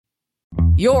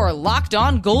Your Locked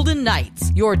On Golden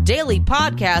Knights, your daily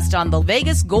podcast on the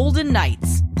Vegas Golden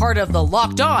Knights, part of the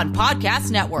Locked On Podcast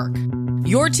Network.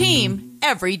 Your team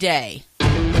every day.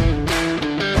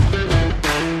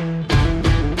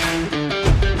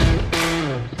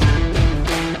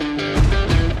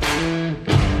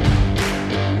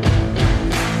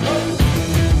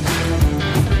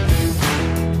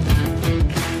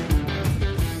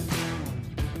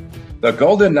 The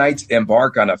Golden Knights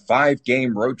embark on a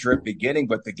 5-game road trip beginning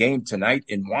with the game tonight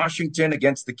in Washington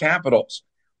against the Capitals.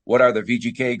 What are the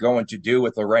VGK going to do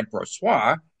with Laurent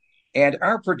Brossoit? And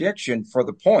our prediction for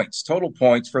the points, total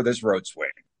points for this road swing.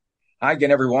 Hi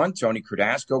again, everyone. Tony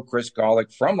Cardasco, Chris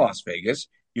Golick from Las Vegas.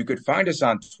 You could find us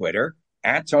on Twitter,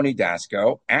 at Tony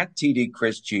Dasco, at TD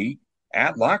Chris G,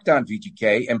 at Locked On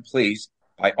VGK. And please,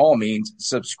 by all means,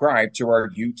 subscribe to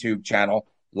our YouTube channel,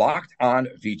 Locked On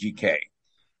VGK.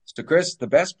 So, Chris, the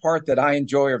best part that I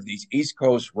enjoy of these East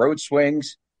Coast road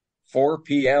swings, 4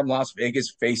 p.m. Las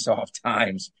Vegas face-off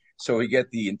times. So we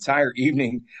get the entire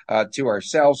evening to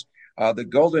ourselves. The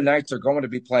Golden Knights are going to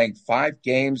be playing 5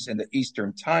 games in the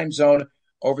Eastern time zone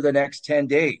over the next 10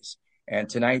 days. And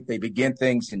tonight they begin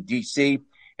things in D.C.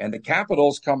 And the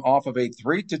Capitals come off of a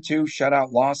 3-2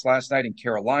 shutout loss last night in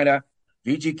Carolina.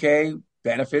 VGK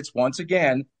benefits once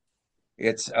again.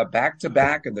 It's a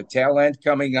back-to-back and the tail end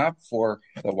coming up for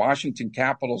the Washington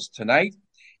Capitals tonight.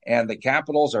 And the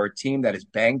Capitals are a team that is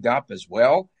banged up as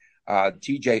well.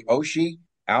 TJ Oshie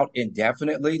out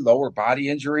indefinitely, lower body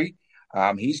injury.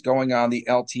 He's going on the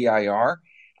LTIR.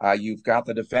 You've got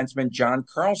the defenseman John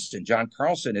Carlson. John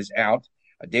Carlson is out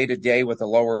day-to-day with a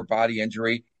lower body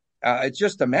injury. It's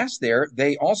just a mess there.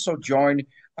 They also join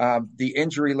the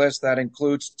injury list that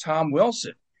includes Tom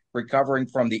Wilson, recovering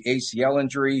from the ACL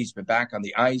injury. He's been back on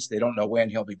the ice. They don't know when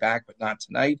he'll be back, but not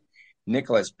tonight.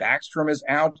 Nicholas Backstrom is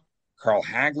out. Carl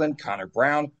Hagelin, Connor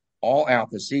Brown, all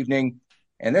out this evening.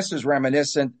 And this is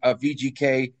reminiscent of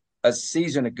VGK a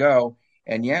season ago.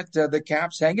 And yet the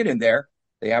Caps hanging in there.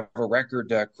 They have a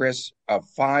record, Chris, of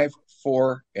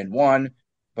 5-4-1,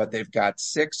 but they've got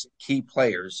 6 key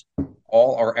players.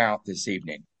 All are out this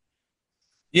evening.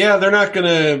 Yeah, they're not going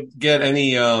to get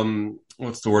any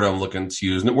what's the word I'm looking to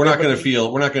use? We're not going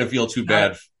to feel too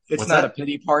bad. It's not a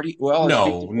pity party. Well,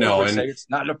 no, and it's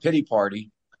not a pity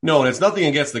party. No, and it's nothing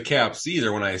against the Caps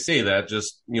either when I say that.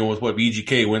 Just, with what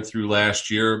VGK went through last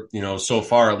year, so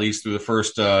far, at least through the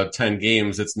first 10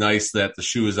 games, it's nice that the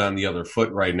shoe is on the other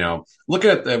foot right now. Looking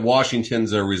at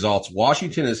Washington's results,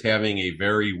 Washington is having a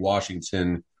very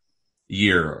Washington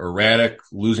year. Erratic,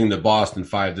 losing to Boston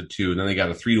 5-2. Then they got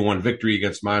a 3-1 victory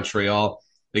against Montreal.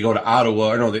 They go to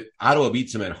Ottawa. Ottawa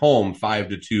beats them at home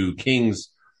 5-2. Kings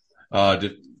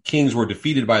were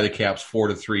defeated by the Caps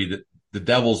 4-3. The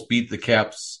Devils beat the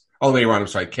Caps. Oh, wait, wrong. I'm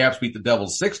sorry. Caps beat the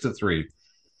Devils 6-3.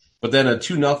 But then a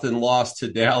 2-0 loss to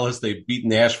Dallas. They beat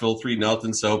Nashville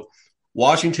 3-0. So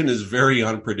Washington is very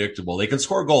unpredictable. They can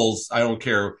score goals. I don't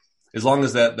care. As long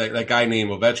as that guy named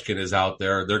Ovechkin is out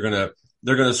there, they're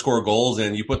gonna score goals.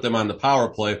 And you put them on the power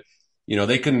play.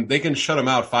 They can shut them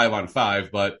out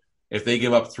 5-on-5. But if they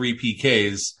give up 3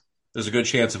 PKs, there's a good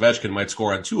chance Ovechkin might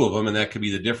score on 2 of them, and that could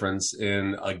be the difference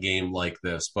in a game like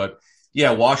this. But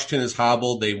yeah, Washington is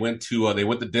hobbled. They went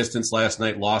the distance last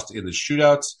night, lost in the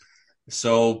shootouts.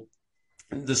 So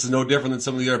this is no different than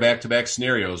some of the other back-to-back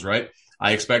scenarios, right?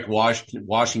 I expect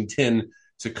Washington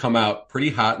to come out pretty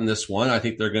hot in this one. I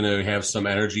think they're going to have some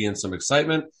energy and some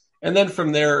excitement. And then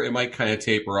from there, it might kind of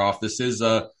taper off. This is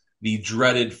the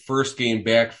dreaded first game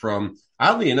back from,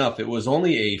 oddly enough, it was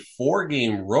only a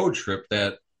 4-game road trip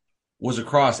that was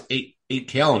across eight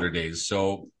calendar days.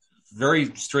 So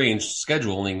very strange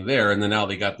scheduling there. And then now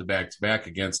they got the back-to-back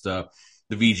against the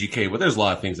VGK. But there's a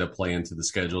lot of things that play into the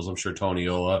schedules. I'm sure Tony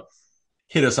will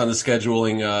hit us on the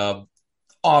scheduling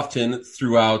often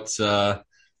throughout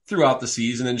the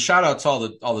season. And shout out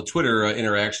to all the Twitter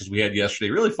interactions we had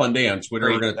yesterday. Really fun day on Twitter.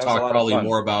 Great. We're going to talk probably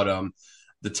more about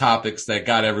the topics that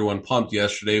got everyone pumped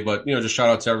yesterday. But, just shout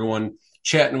out to everyone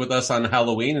chatting with us on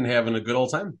Halloween and having a good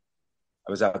old time.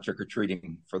 I was out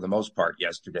trick-or-treating for the most part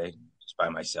yesterday, just by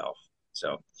myself.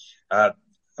 So I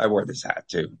wore this hat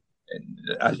too. And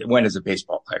I went as a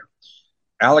baseball player.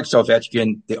 Alex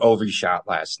Ovechkin, the overshot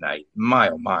last night. My,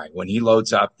 oh my, when he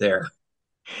loads up there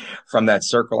from that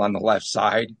circle on the left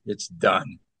side, it's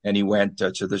done. And he went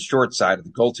to the short side of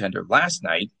the goaltender last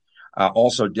night.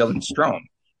 Also, Dylan Strome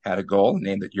had a goal, a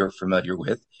name that you're familiar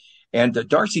with. And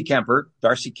Darcy Kemper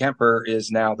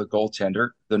is now the goaltender,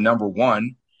 the number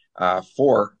 1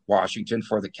 for Washington,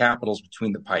 for the Capitals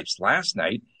between the pipes last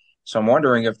night. So I'm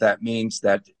wondering if that means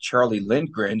that Charlie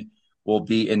Lindgren will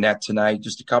be in net tonight,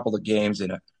 just a couple of games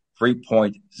in a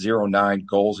 3.09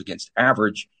 goals against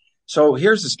average. So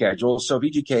here's the schedule. So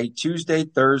VGK Tuesday,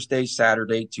 Thursday,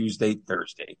 Saturday, Tuesday,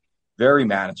 Thursday. Very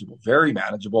manageable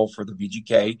for the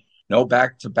VGK. No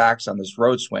back-to-backs on this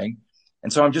road swing.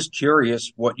 And so I'm just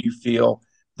curious what you feel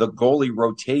the goalie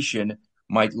rotation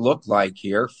might look like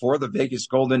here for the Vegas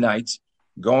Golden Knights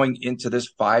going into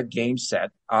this 5-game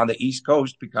set on the East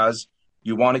Coast, because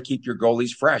you want to keep your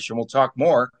goalies fresh. And we'll talk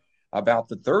more about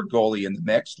the third goalie in the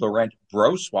mix, Laurent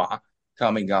Brossoit,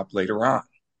 coming up later on.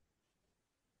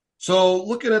 So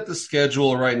looking at the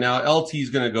schedule right now, LT is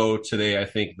going to go today. I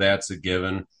think that's a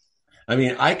given. I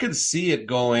mean, I could see it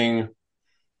going,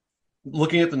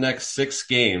 looking at the next 6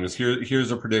 games,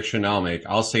 here's a prediction I'll make.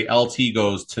 I'll say LT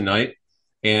goes tonight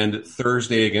and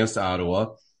Thursday against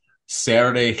Ottawa.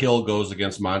 Saturday, Hill goes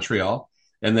against Montreal.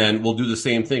 And then we'll do the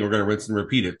same thing. We're going to rinse and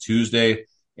repeat it. Tuesday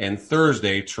and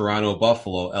Thursday, Toronto,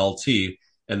 Buffalo, LT.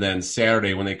 And then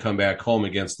Saturday when they come back home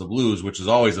against the Blues, which is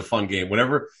always a fun game.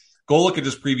 Whenever, go look at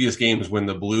just previous games when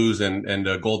the Blues and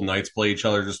Golden Knights play each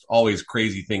other. Just always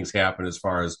crazy things happen as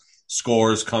far as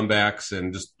scores, comebacks,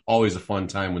 and just always a fun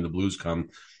time when the Blues come.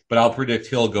 But I'll predict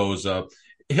Hill goes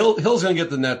Hill's going to get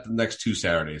the net the next 2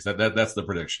 Saturdays. That's the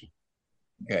prediction.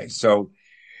 Okay, so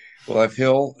we'll have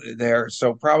Hill there.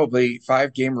 So probably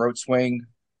 5-game road swing,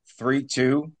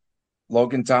 3-2,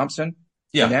 Logan Thompson.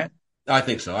 Yeah, net? I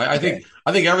think so. I think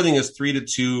everything is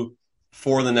 3-2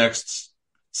 for the next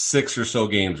 6 or so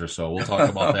games or so. We'll talk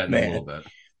about that in a little bit.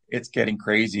 It's getting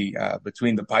crazy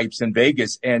between the pipes in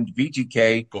Vegas, and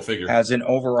VGK Go figure. Has an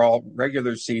overall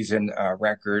regular season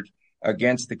record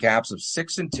against the Caps of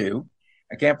 6-2.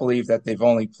 I can't believe that they've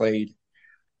only played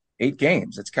 8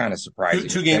 games. It's kind of surprising.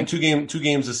 Two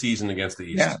games a season against the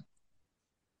East. Yeah.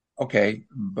 Okay,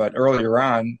 but earlier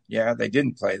on, they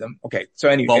didn't play them. Okay, so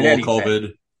anyway,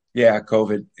 COVID. Yeah,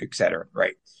 COVID, et cetera.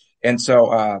 Right. And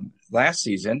so last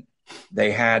season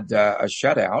they had a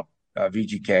shutout,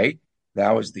 VGK.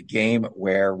 That was the game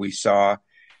where we saw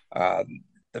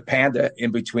the Panda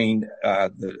in between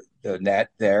the net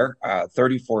there,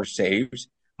 34 saves.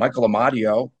 Michael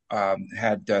Amadio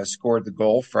had scored the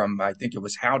goal from, I think it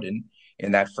was Howden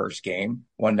in that first game,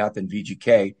 1-0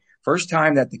 VGK. First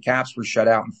time that the Caps were shut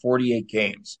out in 48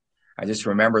 games. I just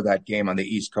remember that game on the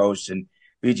East Coast, and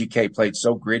VGK played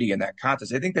so gritty in that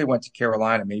contest. I think they went to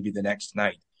Carolina maybe the next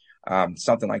night,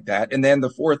 something like that. And then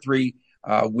the 4-3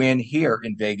 win here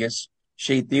in Vegas,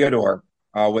 Shea Theodore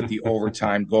with the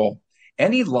overtime goal.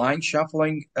 Any line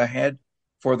shuffling ahead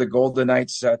for the Golden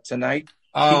Knights tonight?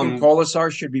 Keegan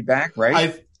Colasar should be back,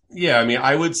 right?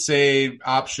 I would say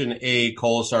option A,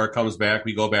 Colasar comes back.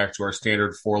 We go back to our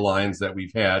standard 4 lines that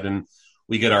we've had, and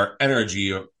we get our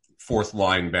energy 4th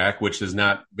line back, which has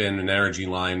not been an energy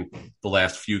line the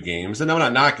last few games. And I'm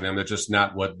not knocking them. That's just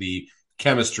not what the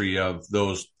chemistry of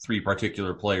those 3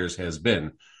 particular players has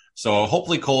been. So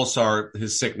hopefully Colasar,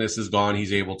 his sickness is gone.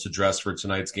 He's able to dress for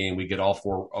tonight's game. We get all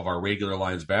 4 of our regular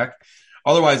lines back.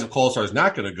 Otherwise, if Colasar is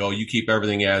not going to go, you keep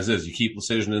everything as is. You keep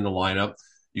Lecision in the lineup.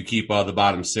 You keep the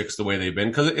bottom 6 the way they've been,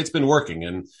 because it's been working.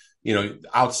 And,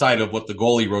 outside of what the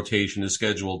goalie rotation is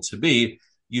scheduled to be,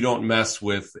 you don't mess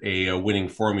with a winning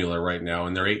formula right now.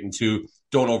 And they're 8-2.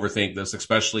 Don't overthink this,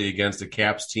 especially against a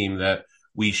Caps team that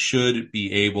we should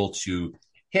be able to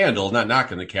handle. Not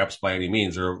knocking the Caps by any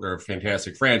means. They're a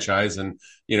fantastic franchise. And,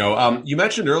 you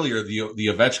mentioned earlier the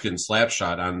Ovechkin slap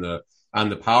shot on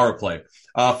the power play.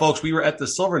 Folks, we were at the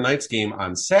Silver Knights game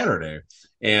on Saturday,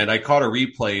 and I caught a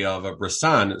replay of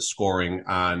Brisson scoring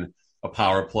on a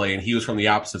power play, and he was from the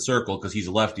opposite circle because he's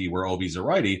a lefty where Ovi's a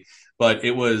righty. But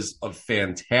it was a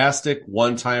fantastic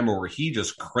one-timer where he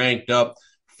just cranked up,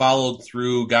 followed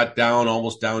through, got down,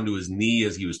 almost down to his knee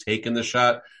as he was taking the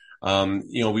shot.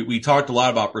 We talked a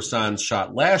lot about Brisson's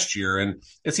shot last year, and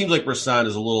it seems like Brisson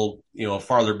is a little,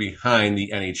 farther behind the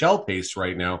NHL pace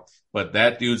right now, but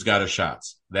that dude's got his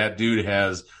shots. That dude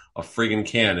has a friggin'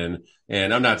 cannon.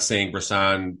 And I'm not saying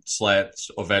Brisson, Slats,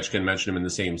 Ovechkin, mention him in the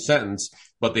same sentence,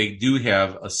 but they do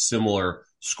have a similar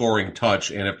scoring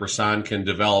touch. And if Brisson can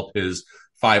develop his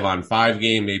 5-on-5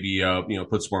 game, maybe,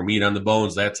 put some more meat on the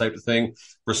bones, that type of thing,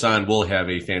 Brisson will have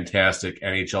a fantastic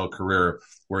NHL career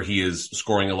where he is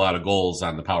scoring a lot of goals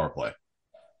on the power play.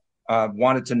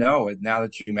 Wanted to know, now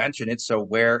that you mention it, so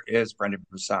where is Brendan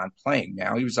Brisson playing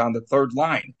now? He was on the 3rd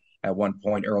line at one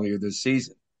point earlier this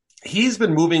season. He's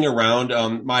been moving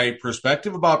around. My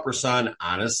perspective about Brisson,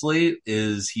 honestly,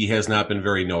 is he has not been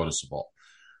very noticeable.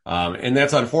 And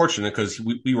that's unfortunate because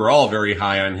we were all very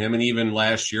high on him. And even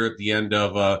last year at the end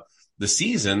of the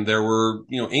season, there were,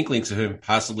 inklings of him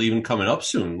possibly even coming up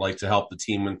soon, like to help the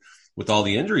team with all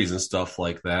the injuries and stuff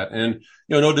like that. And,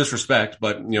 no disrespect,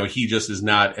 but, he just is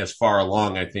not as far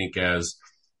along, I think, as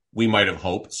we might have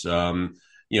hoped.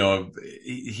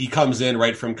 He comes in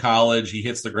right from college, he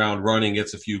hits the ground running,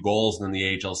 gets a few goals, and then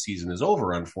the AHL season is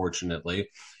over, unfortunately.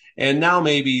 And now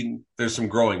maybe there's some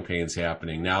growing pains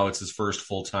happening. Now it's his first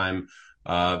full-time,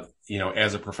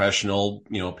 as a professional,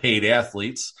 paid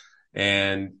athletes,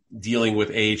 and dealing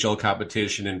with AHL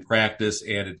competition in practice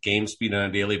and at game speed on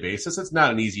a daily basis. It's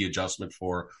not an easy adjustment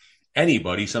for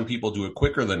anybody. Some people do it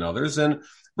quicker than others, and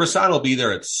Brisson will be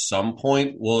there at some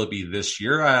point. Will it be this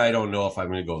year? I don't know if I'm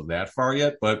going to go that far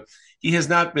yet, but he has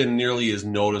not been nearly as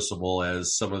noticeable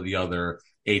as some of the other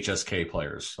HSK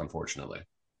players, unfortunately.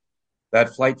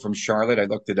 That flight from Charlotte, I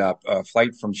looked it up.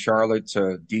 Flight from Charlotte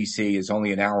to DC is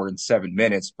only an hour and 7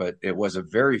 minutes, but it was a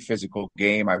very physical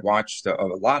game. I watched a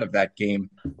lot of that game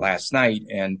last night,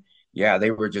 and yeah,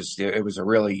 they were just, it was a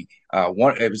really,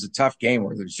 it was a tough game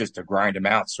where it was just a grind them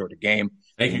out sort of game.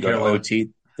 Thank you, go to OT,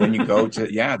 then you go to,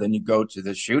 then you go to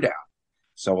the shootout.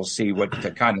 So we'll see what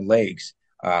the kind of legs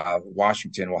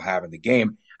Washington will have in the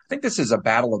game. I think this is a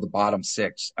battle of the bottom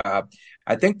six.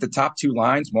 I think the top two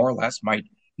lines more or less might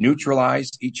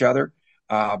neutralize each other.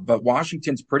 But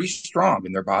Washington's pretty strong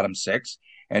in their bottom six.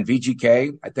 And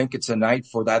VGK, I think it's a night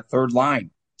for that third line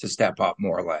to step up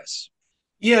more or less.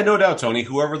 Yeah, no doubt, Tony.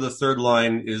 Whoever the third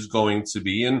line is going to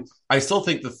be. And I still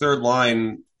think the third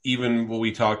line, even what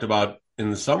we talked about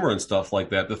in the summer and stuff like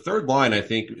that, the third line, I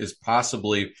think, is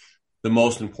possibly the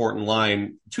most important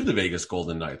line to the Vegas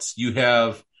Golden Knights. You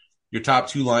have your top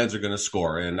two lines are going to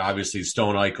score. And obviously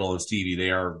Stone, Eichel, and Stevie,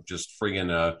 they are just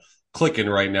friggin' clicking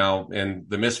right now, and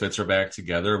the Misfits are back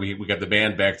together. We got the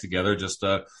band back together just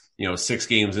 6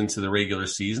 games into the regular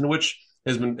season, which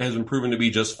has been proven to be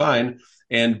just fine.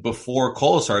 And before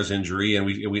Kolesar's injury, and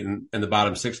the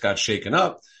bottom six got shaken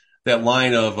up, that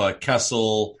line of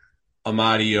Kessel,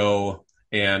 Amadio,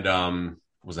 and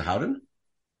was it Howden?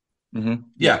 Mm-hmm.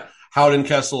 Yeah, Howden,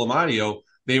 Kessel, Amadio.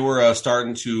 They were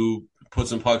starting to put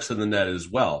some pucks in the net as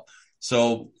well.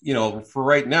 So for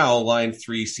right now, line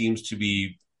 3 seems to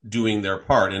be doing their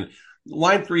part. And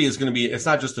line 3 is going to be, it's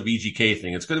not just a VGK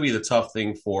thing. It's going to be the tough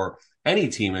thing for any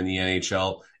team in the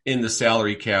NHL in the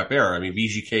salary cap era. I mean,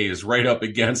 VGK is right up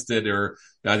against it, or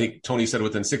I think Tony said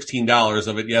within $16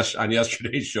 of it on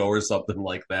yesterday's show or something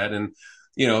like that. And,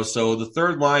 so the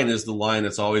third line is the line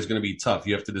that's always going to be tough.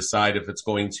 You have to decide if it's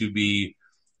going to be,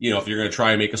 if you're going to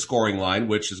try and make a scoring line,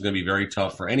 which is going to be very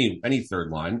tough for any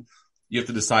third line. You have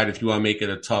to decide if you want to make it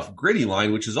a tough, gritty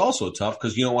line, which is also tough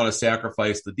because you don't want to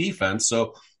sacrifice the defense.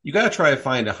 So you got to try to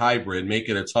find a hybrid, make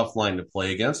it a tough line to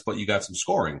play against, but you got some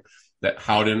scoring. That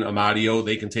Howden, Amadio,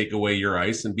 they can take away your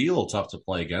ice and be a little tough to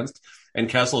play against. And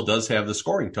Kessel does have the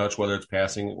scoring touch, whether it's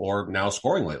passing or now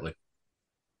scoring lately.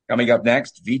 Coming up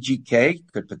next, VGK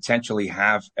could potentially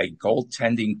have a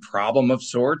goaltending problem of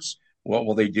sorts. What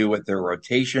will they do with their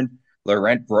rotation?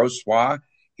 Laurent Brossoit,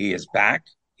 he is back.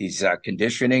 He's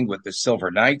conditioning with the Silver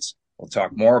Knights. We'll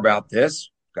talk more about this.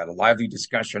 Got a lively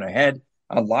discussion ahead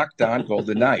on Locked On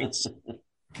Golden Knights.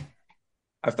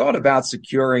 I've thought about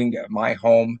securing my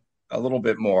home a little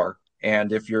bit more.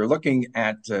 And if you're looking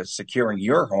at securing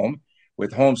your home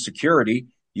with home security,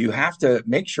 you have to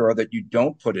make sure that you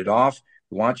don't put it off.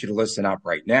 We want you to listen up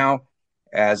right now,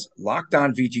 as Locked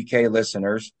On VGK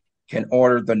listeners can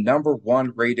order the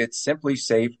 #1 rated Simply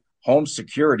Safe home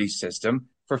security system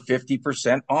for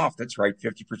 50% off. That's right,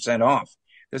 50% off.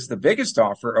 This is the biggest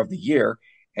offer of the year,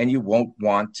 and you won't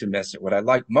want to miss it. What I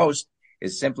like most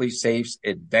is Simply Safe's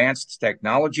advanced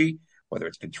technology, whether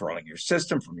it's controlling your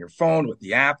system from your phone with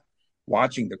the app,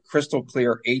 watching the crystal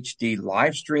clear HD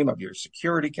live stream of your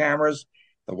security cameras,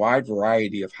 the wide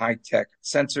variety of high-tech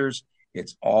sensors.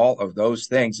 It's all of those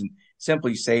things. And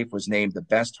Simply Safe was named the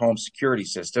best home security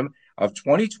system of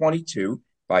 2022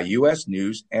 by U.S.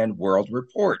 News and World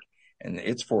Report. And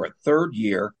it's for a third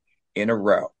year in a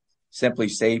row. Simply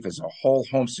Safe is a whole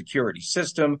home security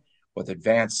system with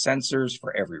advanced sensors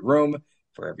for every room,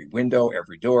 for every window,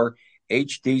 every door,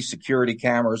 HD security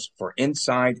cameras for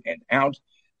inside and out,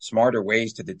 smarter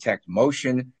ways to detect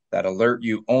motion that alert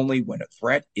you only when a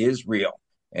threat is real,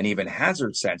 and even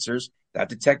hazard sensors that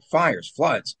detect fires,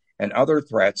 floods, and other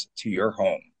threats to your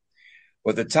home.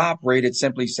 With the top-rated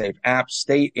Simply Safe app,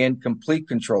 stay in complete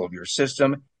control of your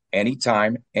system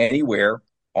anytime, anywhere,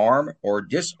 arm or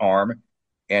disarm,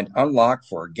 and unlock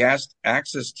for a guest,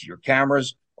 access to your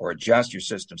cameras, or adjust your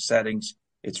system settings.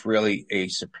 It's really a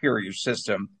superior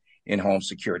system in home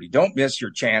security. Don't miss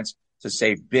your chance to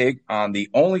save big on the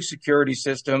only security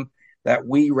system that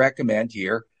we recommend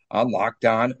here on Locked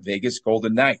On Vegas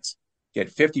Golden Knights.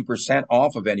 Get 50%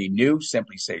 off of any new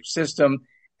Simply Safe system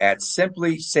at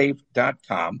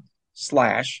simplysafe.com/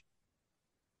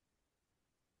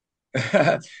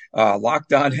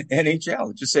 Locked On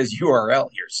NHL. It just says URL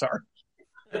here. Sorry.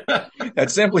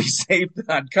 That's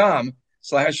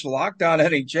simplysafe.com/locked on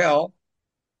NHL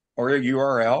or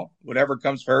URL, whatever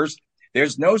comes first.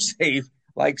 There's no safe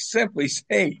like Simply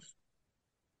Safe.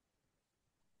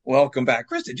 Welcome back.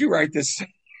 Chris, did you write this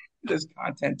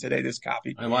content today, this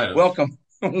copy? I might have. Welcome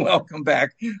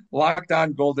back. Locked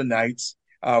On Golden Knights.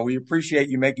 We appreciate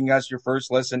you making us your first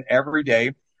listen every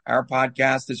day. Our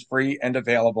podcast is free and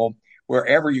available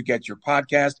wherever you get your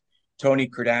podcast. Tony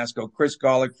Cardasco, Chris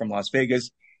Golick from Las Vegas.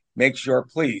 Make sure,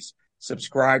 please,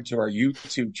 subscribe to our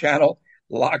YouTube channel,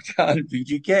 Locked On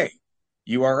VGK.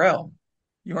 URL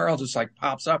just like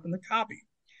pops up in the copy.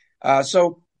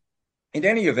 So in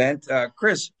any event,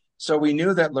 Chris, so we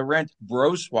knew that Laurent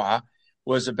Brossoit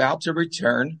was about to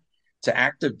return to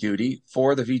active duty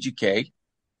for the VGK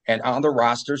and on the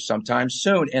roster sometime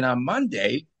soon. And on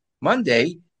Monday,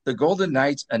 the Golden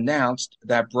Knights announced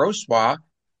that Brossoit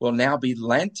will now be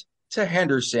lent to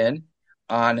Henderson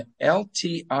on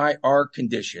LTIR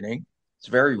conditioning. It's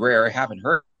very rare. I haven't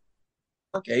heard.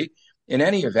 Okay. In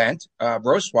any event,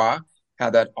 Brossoit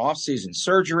had that offseason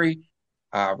surgery,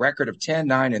 record of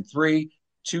 10-9-3,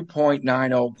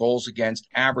 2.90 goals against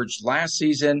average last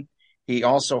season. He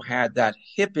also had that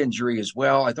hip injury as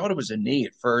well. I thought it was a knee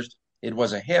at first. It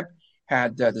was a hip,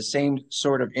 had the same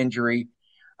sort of injury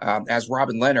as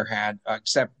Robin Lehner had,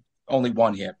 except only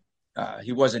one hip.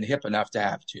 He wasn't hip enough to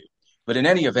have two. But in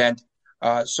any event,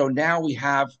 so now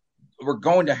we're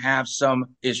going to have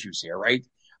some issues here, right?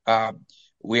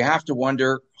 We have to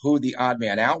wonder who the odd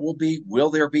man out will be. Will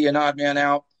there be an odd man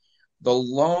out? The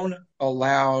loan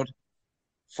allowed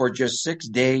for just 6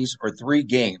 days or 3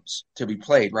 games to be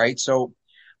played, right? So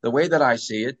the way that I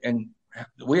see it, and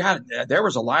there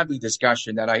was a lively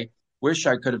discussion that I wish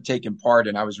I could have taken part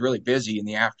in. I was really busy in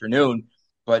the afternoon,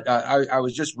 but I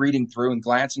was just reading through and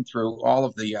glancing through all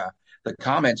of the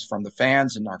comments from the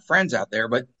fans and our friends out there.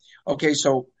 But okay,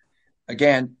 so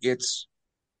again, it's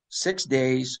 6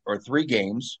 days or 3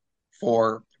 games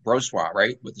for Brossoit,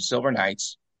 right, with the Silver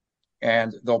Knights,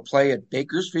 and they'll play at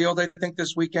Bakersfield, I think,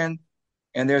 this weekend.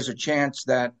 And there's a chance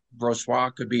that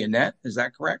Brossoit could be in net. Is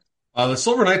that correct? The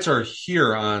Silver Knights are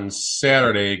here on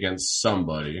Saturday against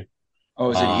somebody.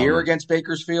 Oh, is it here against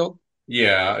Bakersfield?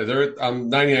 Yeah, I'm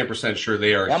 99% sure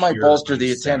they are. That might bolster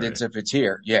the attendance if it's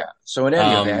here. Yeah. So in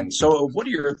any event, so what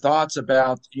are your thoughts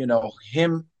about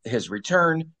his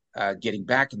return, getting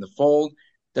back in the fold?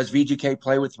 Does VGK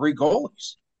play with 3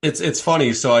 goalies? It's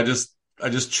funny. So I just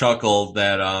chuckled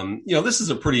that this is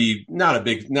a pretty not a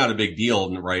big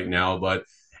deal right now, but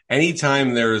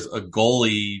anytime there's a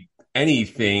goalie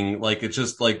anything, like it's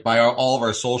just like by all of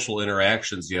our social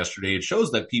interactions yesterday, it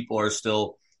shows that people are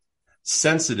still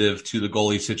sensitive to the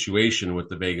goalie situation with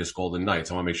the Vegas Golden Knights.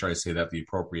 I want to make sure I say that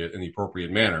in the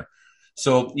appropriate manner.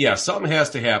 So yeah, something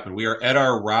has to happen. We are at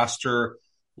our roster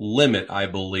limit, I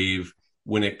believe,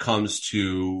 when it comes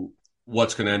to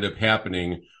what's going to end up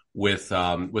happening with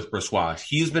Brossoit.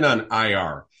 He's been on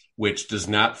IR, which does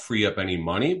not free up any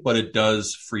money, but it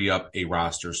does free up a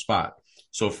roster spot.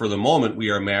 So for the moment, we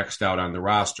are maxed out on the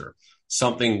roster.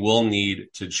 Something will need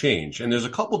to change. And there's a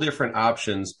couple different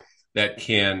options that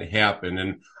can happen.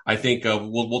 And I think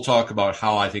we'll talk about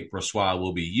how I think Brossoit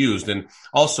will be used. And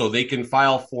also they can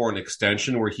file for an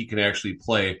extension where he can actually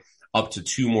play up to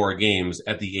 2 more games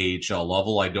at the AHL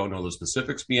level. I don't know the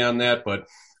specifics beyond that, but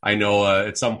I know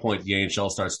at some point the NHL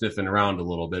starts sniffing around a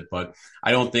little bit, but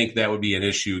I don't think that would be an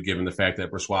issue given the fact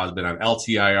that Brossoit has been on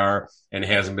LTIR and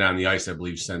hasn't been on the ice, I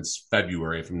believe, since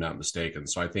February, if I'm not mistaken.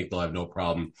 So I think they'll have no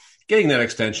problem getting that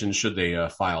extension should they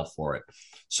file for it.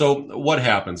 So what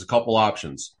happens? A couple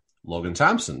options. Logan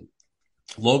Thompson,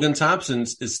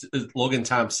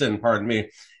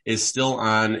 is still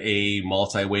on a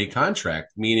multi-way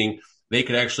contract, meaning they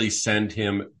could actually send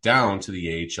him down to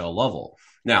the AHL level.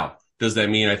 Now, does that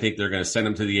mean I think they're going to send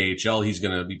him to the AHL? He's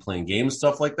going to be playing games,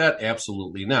 stuff like that?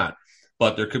 Absolutely not.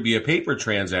 But there could be a paper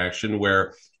transaction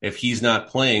where if he's not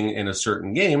playing in a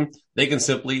certain game, they can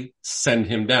simply send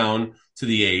him down to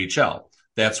the AHL.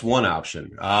 That's one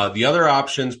option. The other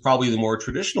option is probably the more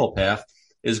traditional path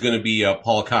is going to be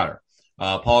Paul Cotter.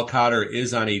 Paul Cotter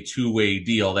is on a 2-way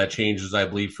deal. That changes, I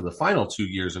believe, for the final 2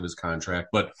 years of his contract.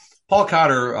 But Paul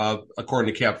Cotter,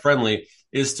 according to Cap Friendly,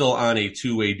 is still on a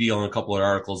 2-way deal in a couple of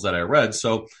articles that I read.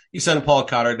 So you send Paul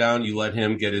Cotter down, you let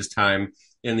him get his time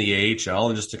in the AHL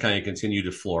and just to kind of continue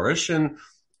to flourish. And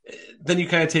then you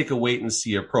kind of take a wait and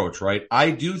see approach, right?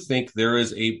 I do think there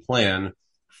is a plan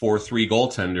for 3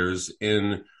 goaltenders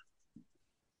in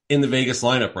the Vegas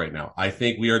lineup right now. I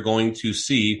think we are going to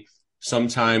see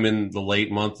sometime in the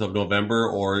late month of November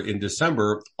or in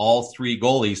December, all three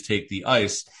goalies take the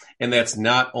ice. And that's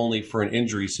not only for an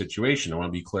injury situation. I want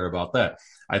to be clear about that.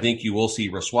 I think you will see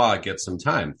Brossoit get some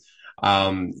time.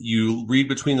 You read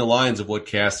between the lines of what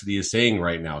Cassidy is saying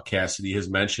right now. Cassidy has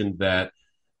mentioned that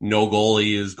no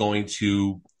goalie is going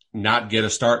to not get a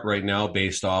start right now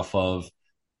based off of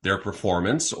their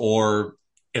performance, or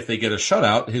if they get a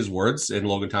shutout, his words, and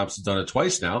Logan Thompson's done it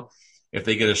twice now, if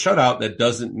they get a shutout, that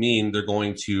doesn't mean they're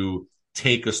going to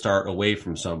take a start away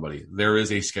from somebody. There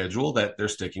is a schedule that they're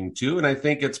sticking to, and I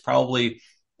think it's probably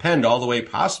penned all the way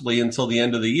possibly until the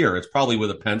end of the year. It's probably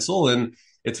with a pencil, and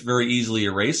it's very easily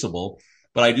erasable,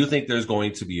 but I do think there's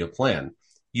going to be a plan.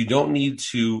 You don't need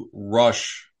to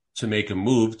rush to make a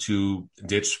move to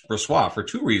ditch Brossoit for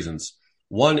two reasons.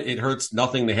 One, it hurts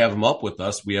nothing to have him up with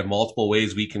us. We have multiple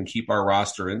ways we can keep our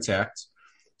roster intact.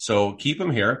 So keep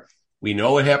him here. We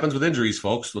know what happens with injuries,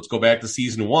 folks. Let's go back to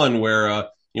season one where,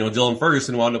 Dylan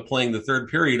Ferguson wound up playing the third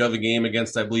period of a game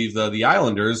against, I believe, the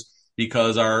Islanders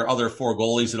because our other four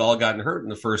goalies had all gotten hurt in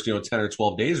the first, 10 or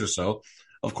 12 days or so.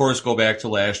 Of course, go back to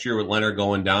last year with Leonard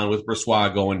going down, with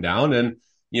Brossoit going down, and,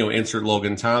 insert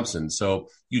Logan Thompson. So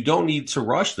you don't need to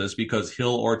rush this because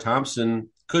Hill or Thompson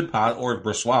could or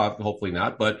Brossoit, hopefully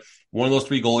not, but one of those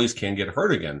three goalies can get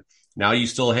hurt again. Now you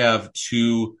still have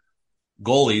two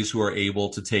goalies who are able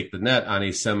to take the net on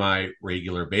a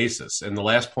semi-regular basis. And the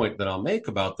last point that I'll make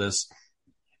about this,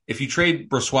 if you trade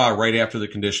Brossoit right after the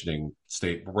conditioning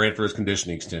state, right after his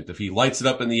conditioning stint, if he lights it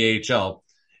up in the AHL,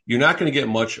 you're not going to get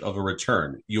much of a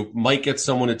return. You might get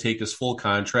someone to take his full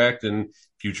contract and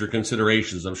future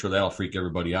considerations. I'm sure that'll freak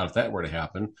everybody out if that were to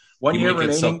happen. 1 year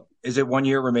remaining? Is it 1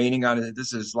 year remaining on it?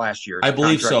 This is last year. I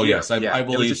believe so, year. yes. I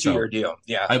believe it was a 2-year deal.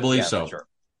 Yeah. I believe so. Sure.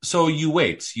 So you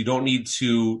wait. You don't need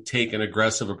to take an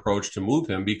aggressive approach to move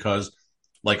him because,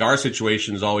 like our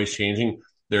situation is always changing.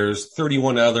 There's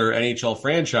 31 other NHL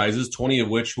franchises, 20 of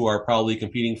which who are probably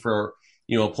competing for,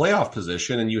 a playoff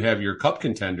position, and you have your cup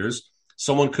contenders.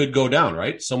 Someone could go down,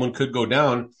 right? Someone could go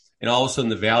down, and all of a sudden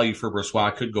the value for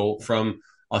Brossoit could go from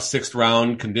a 6th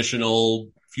round conditional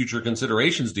future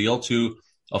considerations deal to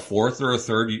a 4th or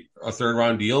a third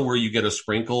round deal where you get a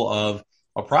sprinkle of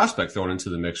a prospect thrown into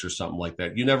the mix or something like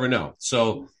that. You never know.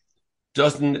 So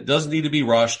doesn't need to be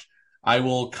rushed. I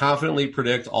will confidently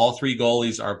predict all three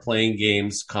goalies are playing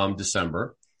games come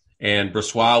December, and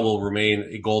Brossoit will remain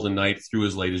a Golden Knight through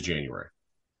as late as January.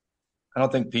 I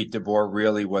don't think Pete DeBoer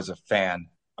really was a fan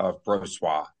of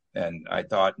Brossoit, and I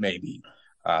thought maybe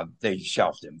they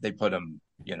shelved him. They put him,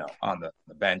 on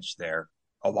the bench there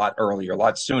a lot earlier, a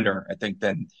lot sooner, I think,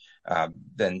 than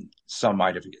some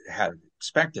might have had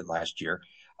expected last year.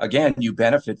 Again, you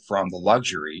benefit from the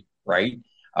luxury, right,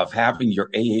 of having your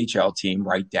AHL team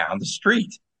right down the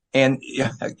street. And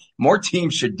more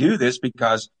teams should do this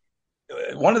because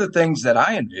one of the things that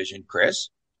I envision, Chris,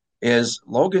 is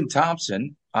Logan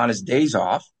Thompson on his days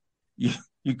off.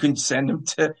 You can send him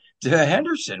to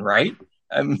Henderson, right?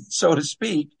 So to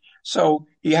speak. So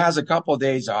he has a couple of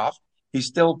days off. He's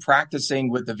still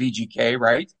practicing with the VGK,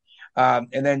 right?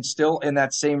 And then still in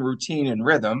that same routine and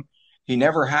rhythm. He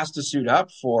never has to suit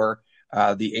up for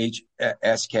the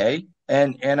HSK.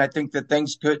 And I think that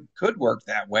things could work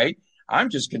that way. I'm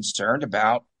just concerned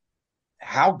about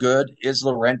how good is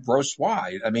Laurent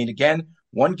Brossoit. I mean, again,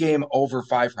 one game over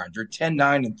 500,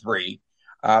 10-9-3.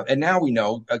 And now we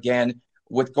know, again,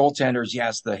 with goaltenders,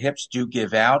 yes, the hips do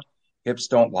give out. Hips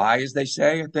don't lie, as they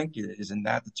say, I think. Isn't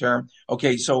that the term?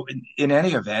 Okay, so in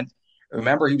any event,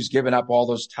 remember he was giving up all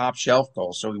those top shelf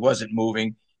goals, so he wasn't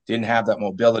moving, didn't have that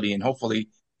mobility, and hopefully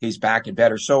he's back and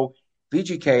better. So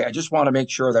VGK, I just want to make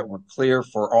sure that we're clear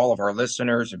for all of our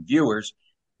listeners and viewers.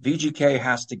 VGK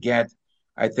has to get,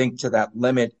 I think, to that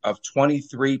limit of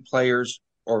 23 players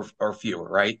or fewer,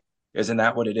 right? Isn't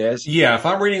that what it is? Yeah, if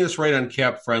I'm reading this right on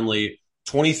Cap Friendly,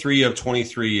 23 of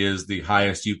 23 is the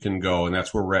highest you can go, and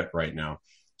that's where we're at right now.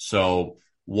 So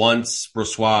once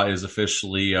Brossoit is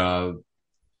officially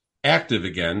active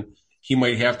again, he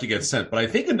might have to get sent. But I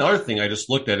think another thing I just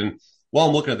looked at, and while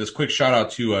I'm looking at this, quick shout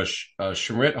out to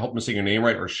Shimrit, I hope I'm saying your name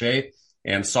right, or Shay,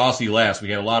 and Saucy Last. We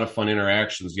had a lot of fun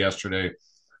interactions yesterday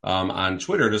on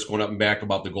Twitter, just going up and back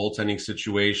about the goaltending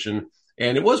situation.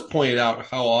 And it was pointed out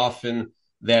how often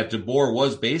that DeBoer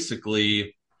was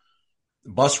basically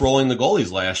bus rolling the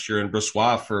goalies last year, and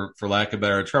Brossoit, for lack of a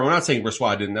better term. I'm not saying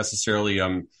Brossoit didn't necessarily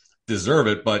deserve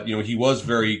it, but he was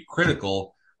very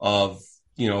critical of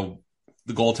the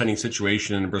goaltending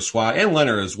situation in Brossoit and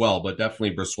Leonard as well, but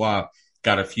definitely Brossoit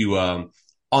got a few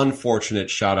unfortunate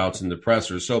shout outs in the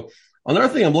pressers. So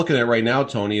another thing I'm looking at right now,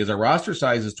 Tony, is our roster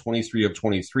size is 23 of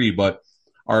 23, but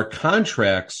our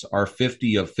contracts are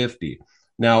 50 of 50.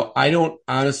 Now, I don't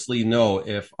honestly know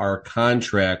if our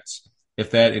contracts,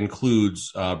 if that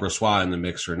includes Brossoit in the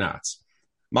mix or not.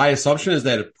 My assumption is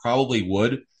that it probably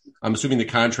would. I'm assuming the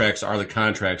contracts are the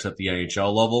contracts at the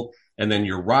NHL level, and then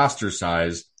your roster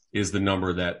size is the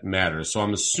number that matters. So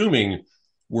I'm assuming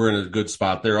we're in a good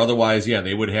spot there. Otherwise, yeah,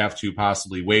 they would have to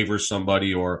possibly waiver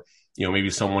somebody, or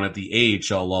maybe someone at the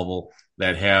AHL level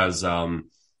that has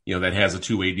that has a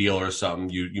two-way deal or something.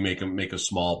 You make a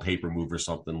small paper move or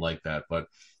something like that. But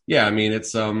yeah, I mean,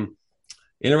 it's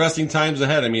interesting times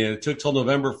ahead. I mean, it took till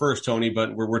November 1st, Tony,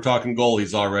 but we're talking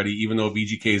goalies already, even though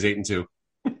VGK is 8-2.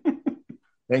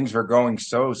 Things were going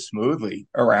so smoothly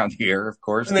around here, of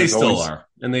course. And they still are.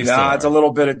 It's a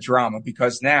little bit of drama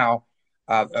because now,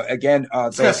 again,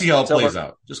 just got to see how it plays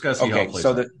out.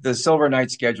 So the Silver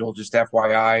Knights schedule, just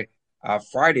FYI,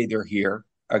 Friday they're here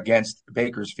against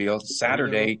Bakersfield.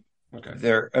 Saturday,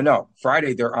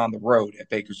 Friday they're on the road at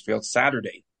Bakersfield.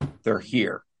 Saturday they're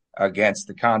here against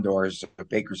the Condors of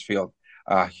Bakersfield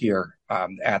here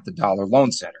at the Dollar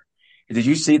Loan Center. Did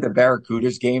you see the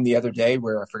Barracudas game the other day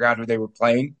where I forgot who they were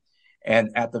playing?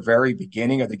 And at the very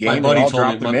beginning of the game, they all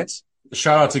dropped the mitts?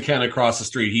 Shout out to Ken across the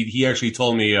street. He actually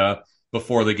told me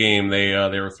before the game they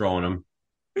were throwing them.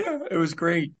 Yeah, it was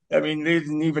great. I mean, they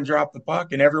didn't even drop the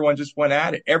puck, and everyone just went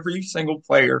at it. Every single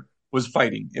player was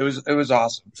fighting. It was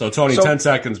awesome. So, Tony, 10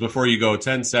 seconds before you go.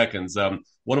 10 seconds.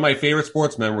 One of my favorite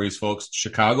sports memories, folks.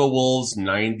 Chicago Wolves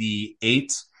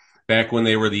 '98, back when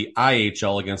they were the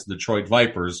IHL against the Detroit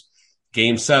Vipers.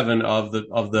 Game 7 of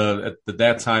the at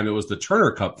that time it was the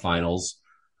Turner Cup Finals.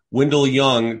 Wendell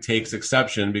Young takes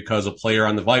exception because a player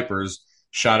on the Vipers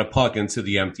shot a puck into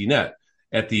the empty net.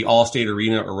 At the Allstate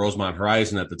Arena or Rosemont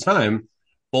Horizon at the time,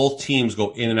 both teams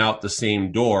go in and out the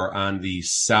same door on the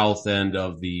south end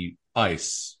of the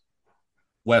ice.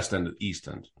 West end, east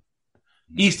end.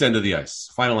 East end of the ice.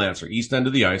 Final answer, east end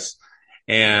of the ice.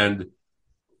 And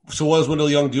so what does Wendell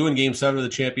Young do in Game 7 of the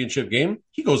championship game?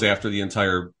 He goes after the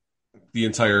entire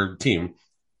team.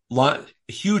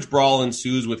 Huge brawl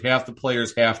ensues with half the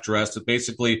players half dressed,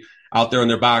 basically out there in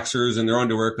their boxers and their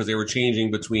underwear because they were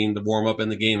changing between the warm up and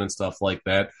the game and stuff like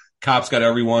that. Cops got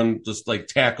everyone just like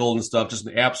tackled and stuff, just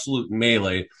an absolute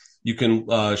melee. You can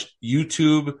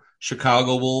YouTube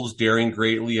Chicago Wolves Daring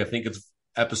Greatly. I think it's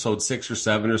episode 6 or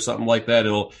 7 or something like that.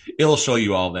 It'll show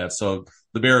you all that. So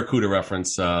the Barracuda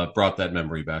reference brought that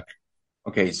memory back.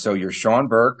 Okay, so you're Sean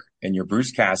Burke and you're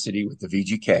Bruce Cassidy with the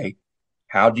VGK.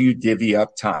 How do you divvy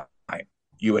up time?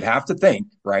 You would have to think,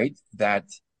 right, that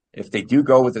if they do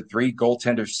go with a 3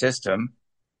 goaltender system,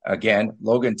 again,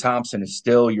 Logan Thompson is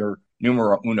still your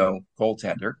numero uno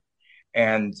goaltender,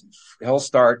 and he'll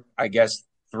start, I guess,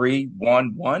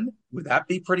 3-1-1. Would that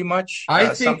be pretty much?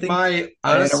 I think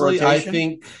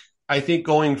I think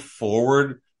going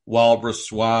forward, while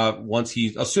Brossoit, once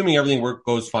assuming everything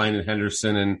goes fine in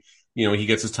Henderson and he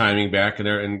gets his timing back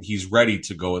and he's ready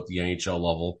to go at the NHL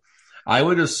level, I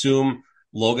would assume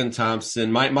Logan Thompson,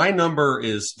 my number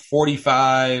is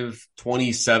 45,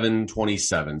 27,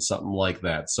 27, something like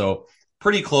that. So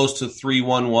pretty close to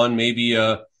 3-1-1, maybe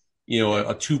a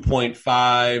 2.5,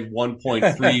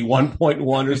 1.3,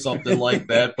 1.1 or something like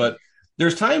that. But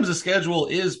there's times the schedule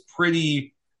is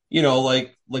pretty,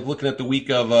 like looking at the week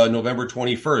of November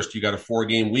 21st, you got a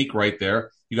 4-game week right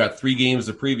there. You got 3 games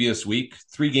the previous week,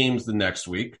 3 games the next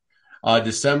week.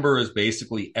 December is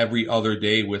basically every other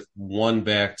day with 1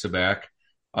 back-to-back.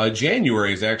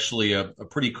 January is actually a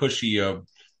pretty cushy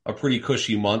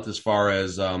month as far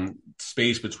as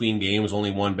space between games,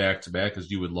 only 1 back-to-back,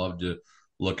 as you would love to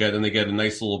look at. And they get a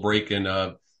nice little break in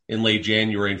late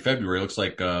January and February. It looks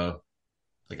like a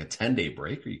 10-day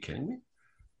break. Are you kidding me?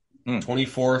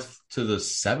 24th to the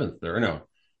 7th there. No,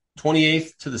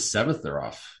 28th to the 7th they're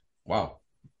off. Wow.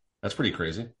 That's pretty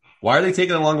crazy. Why are they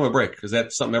taking that long of a break? Is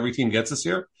that something every team gets this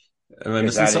year? Am I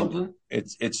missing something?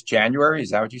 It's January. Is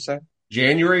that what you said?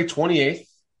 January 28th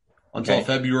until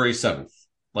February 7th.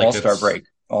 Like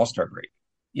All-Star break.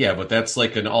 Yeah, but that's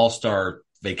like an all-star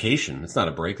vacation. It's not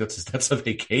a break. That's a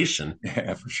vacation.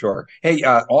 Yeah, for sure. Hey,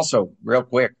 also, real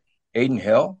quick, Adin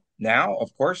Hill, now,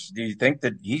 of course, do you think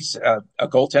that he's a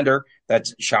goaltender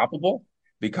that's shoppable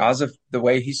because of the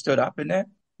way he stood up in that?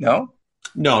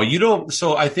 No, you don't.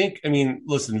 So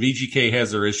listen, VGK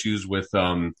has their issues with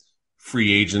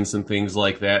free agents and things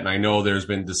like that. And I know there's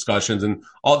been discussions and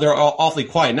they're awfully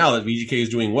quiet now that VGK is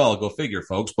doing well. Go figure,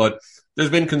 folks. But there's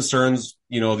been concerns,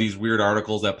 these weird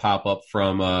articles that pop up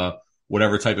from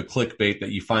whatever type of clickbait that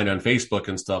you find on Facebook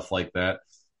and stuff like that,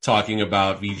 talking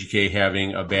about VGK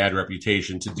having a bad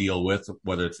reputation to deal with,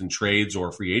 whether it's in trades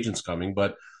or free agents coming.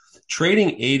 But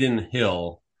trading Adin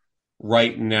Hill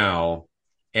right now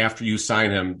after you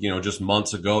sign him, just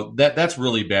months ago, that's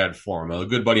really bad form. A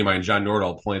good buddy of mine, John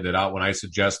Nordahl, pointed it out when I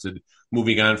suggested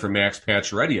moving on from Max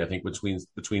Pacioretty, I think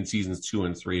between seasons 2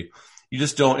 and 3. You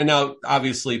just don't. And now,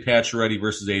 obviously, Pacioretty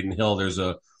versus Adin Hill, there's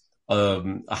a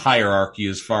hierarchy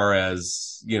as far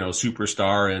as,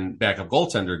 superstar and backup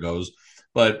goaltender goes.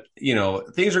 But,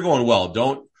 things are going well.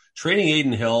 Trading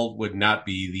Adin Hill would not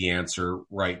be the answer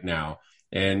right now.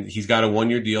 And he's got a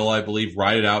 1-year deal, I believe.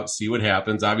 Ride it out, see what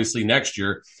happens. Obviously, next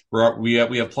year, we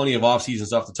have plenty of offseason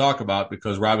stuff to talk about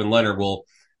because Robin Lehner will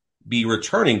be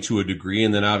returning to a degree,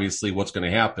 and then obviously what's going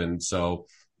to happen. So,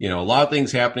 a lot of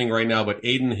things happening right now, but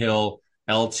Adin Hill,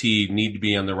 LT need to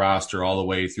be on the roster all the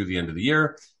way through the end of the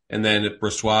year, and then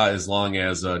Brossoit as long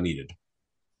as needed.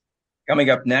 Coming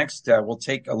up next, we'll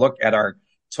take a look at our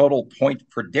total point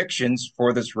predictions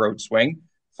for this road swing.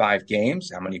 5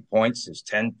 games. How many points is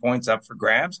 10 points up for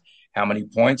grabs? How many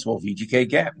points will VGK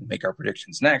get? We'll make our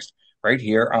predictions next, right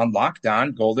here on Locked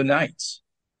On Golden Knights.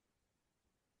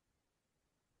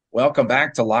 Welcome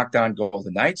back to Locked On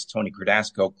Golden Knights. Tony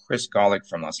Cardasco, Chris Golick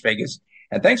from Las Vegas.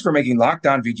 And thanks for making Locked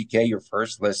On VGK your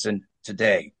first listen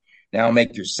today. Now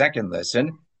make your second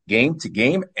listen, Game to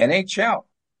Game NHL.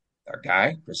 Our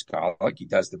guy, Chris Golick, he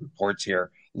does the reports here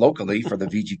locally for the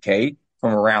VGK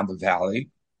from around the valley.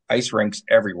 Ice rinks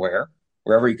everywhere,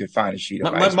 wherever you could find a sheet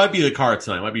of ice. Might be the car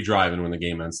tonight. Might be driving when the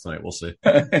game ends tonight. We'll see.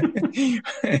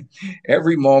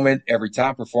 Every moment, every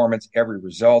top performance, every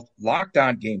result. Locked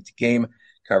On Game to Game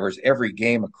covers every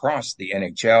game across the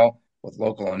NHL with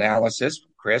local analysis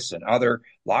from Chris and other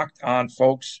Locked On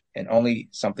folks, and only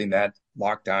something that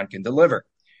Locked On can deliver.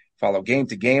 Follow Game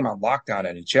to Game on Locked On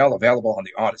NHL, available on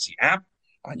the Odyssey app,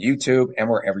 on YouTube, and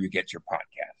wherever you get your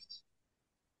podcasts.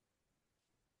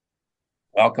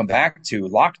 Welcome back to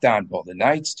Locked On Golden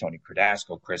Knights. Tony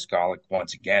Cardasco, Chris Golick,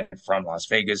 once again from Las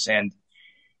Vegas. And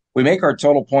we make our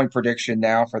total point prediction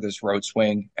now for this road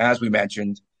swing. As we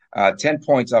mentioned, 10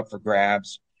 points up for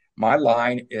grabs. My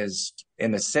line is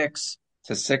in the 6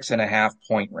 to 6.5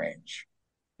 point range.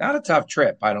 Not a tough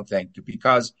trip, I don't think,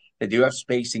 because they do have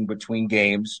spacing between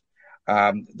games.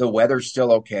 The weather's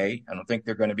still okay. I don't think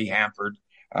they're going to be hampered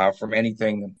from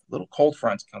anything. Little cold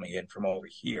fronts coming in from over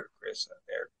here, Chris,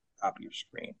 there. Top of your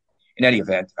screen. In any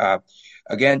event,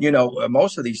 again,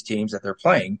 most of these teams that they're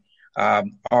playing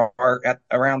are at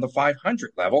around the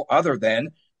 500 level, other than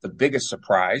the biggest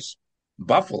surprise,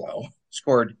 Buffalo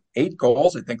scored 8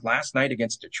 goals, I think, last night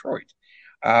against Detroit.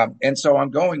 And so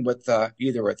I'm going with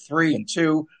either a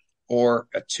 3-2 or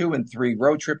a 2-3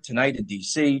 road trip tonight in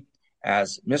D.C.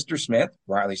 as Mr. Smith,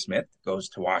 Riley Smith, goes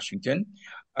to Washington.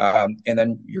 And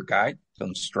then your guy,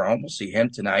 Dylan Strome, we'll see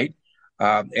him tonight.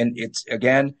 And it's,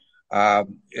 again,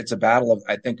 it's a battle of,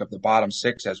 I think, of the bottom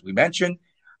 6, as we mentioned.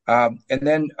 And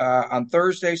then on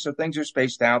Thursday, so things are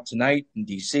spaced out tonight in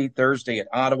D.C., Thursday at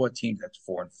Ottawa, a team that's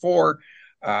 4-4.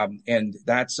 And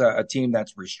that's a team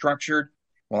that's restructured.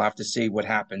 We'll have to see what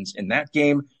happens in that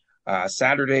game.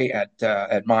 Saturday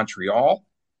at Montreal.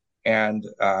 And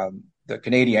the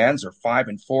Canadiens are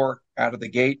 5-4 out of the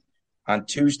gate. On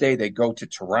Tuesday, they go to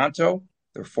Toronto.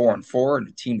 They're 4-4, and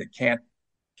a team that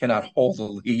cannot hold the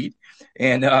lead.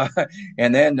 And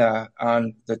then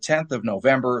on the 10th of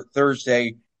November,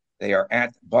 Thursday, they are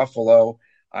at Buffalo,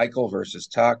 Eichel versus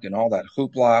Tuch and all that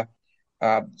hoopla.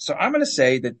 So I'm going to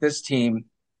say that this team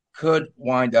could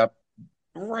wind up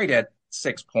right at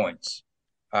 6 points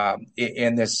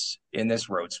in this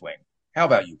road swing. How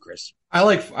about you, Chris?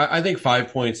 I think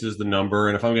 5 points is the number.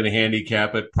 And if I'm going to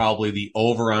handicap it, probably the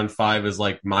over on 5 is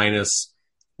like minus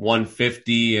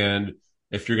 150. And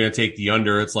if you're going to take the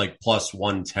under, it's like plus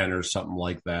 110 or something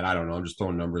like that. I don't know. I'm just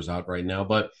throwing numbers out right now.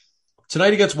 But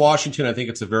tonight against Washington, I think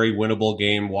it's a very winnable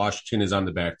game. Washington is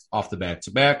off the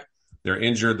back-to-back. They're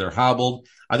injured. They're hobbled.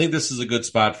 I think this is a good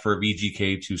spot for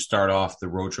VGK to start off the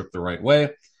road trip the right way.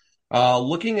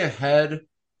 Looking ahead,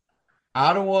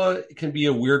 Ottawa can be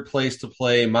a weird place to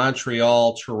play.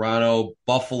 Montreal, Toronto,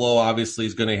 Buffalo obviously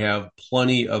is going to have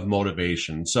plenty of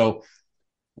motivation. So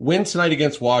win tonight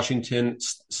against Washington,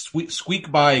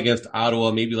 squeak by against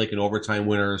Ottawa, maybe like an overtime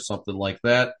winner or something like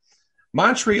that.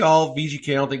 Montreal, VGK,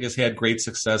 I don't think has had great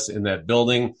success in that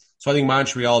building. So I think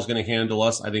Montreal is going to handle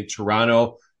us. I think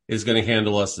Toronto is going to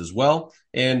handle us as well.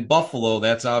 And Buffalo,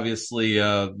 that's obviously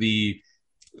the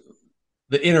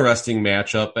interesting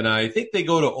matchup. And I think they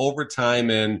go to overtime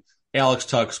and Alex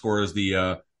Tuch scores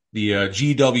the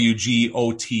GWGOTW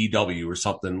or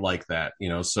something like that.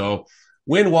 So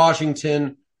win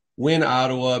Washington, win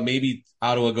Ottawa. Maybe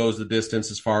Ottawa goes the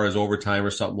distance as far as overtime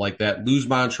or something like that. Lose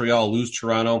Montreal, lose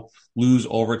Toronto, lose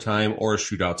overtime, or a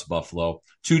shootout to Buffalo.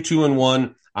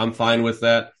 2-2-1. I'm fine with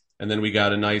that. And then we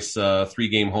got a nice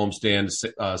 3-game homestand,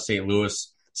 St.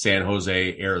 Louis San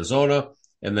Jose, Arizona,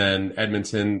 and then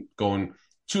Edmonton going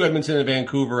to Edmonton and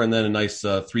Vancouver, and then a nice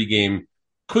 3-game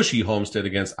cushy homestand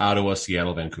against Ottawa,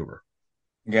 Seattle, Vancouver.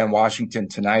 Again, Washington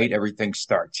tonight. Everything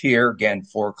starts here. Again,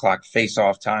 4:00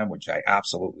 face-off time, which I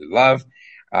absolutely love.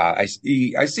 I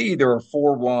see either a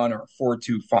 4-1 or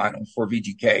 4-2 final for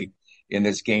VGK in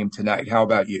this game tonight. How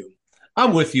about you?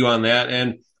 I'm with you on that.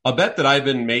 And a bet that I've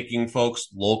been making, folks,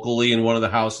 locally in one of the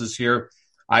houses here,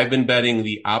 I've been betting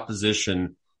the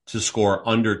opposition to score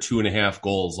under 2.5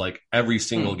 goals like every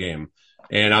single game.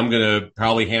 And I'm going to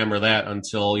probably hammer that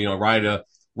until,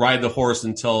 ride the horse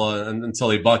until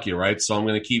they buck you, right? So I'm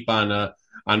going to keep on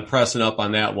pressing up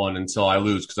on that one until I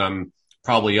lose, because I'm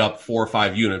probably up 4 or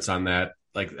 5 units on that.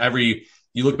 Like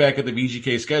you look back at the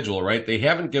VGK schedule, right? They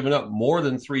haven't given up more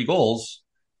than 3 goals.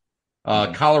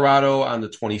 Colorado on the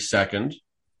 22nd,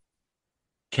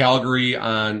 Calgary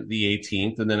on the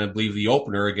 18th, and then I believe the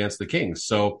opener against the Kings.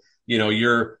 So,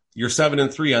 you're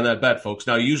 7-3 on that bet, folks.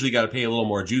 Now, you usually got to pay a little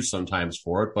more juice sometimes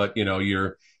for it, but you're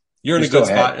in a good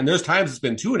spot. And there's times it's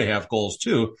been 2.5 goals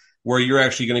too, where you're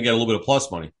actually going to get a little bit of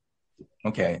plus money.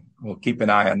 Okay, we'll keep an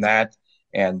eye on that.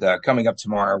 And coming up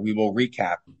tomorrow, we will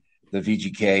recap the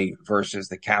VGK versus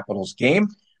the Capitals game.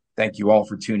 Thank you all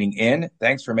for tuning in.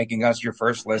 Thanks for making us your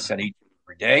first listen each and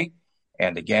every day.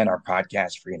 And again, our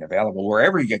podcast free and available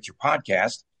wherever you get your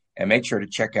podcast. And make sure to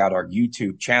check out our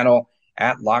YouTube channel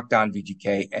at Locked On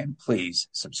VGK, and please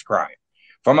subscribe.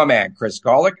 From my man, Chris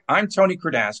Golick, I'm Tony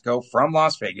Cardasco from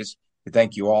Las Vegas.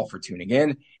 Thank you all for tuning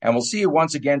in. And we'll see you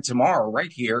once again tomorrow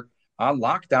right here on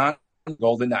Locked On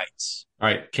Golden Knights. All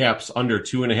right, Caps under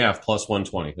 2.5 plus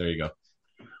 120. There you go.